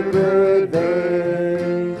sacred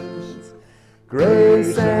veins.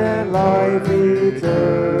 Grace and life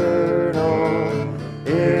eternal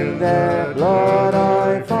in that blood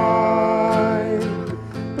I find.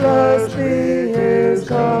 Blessed be his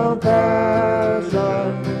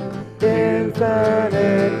compassion,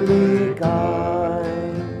 infinitely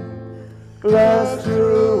kind. Blessed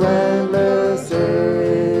through endless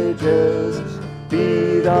ages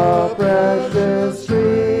be the precious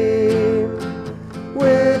stream,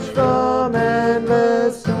 which from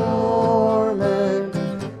endless torment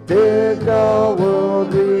did the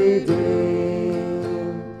world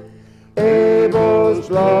redeem. Abel's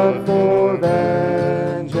blood for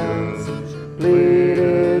vengeance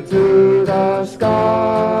pleaded to the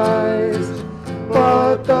skies,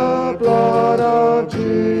 but the blood of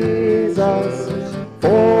Jesus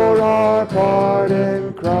for our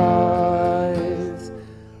pardon cries.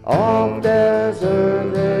 Of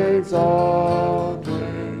desert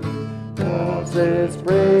exalting, does its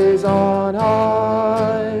praise on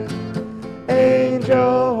high.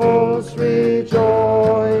 Angel hosts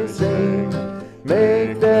rejoicing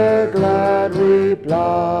make their glad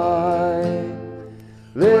reply.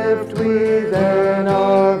 Lift we their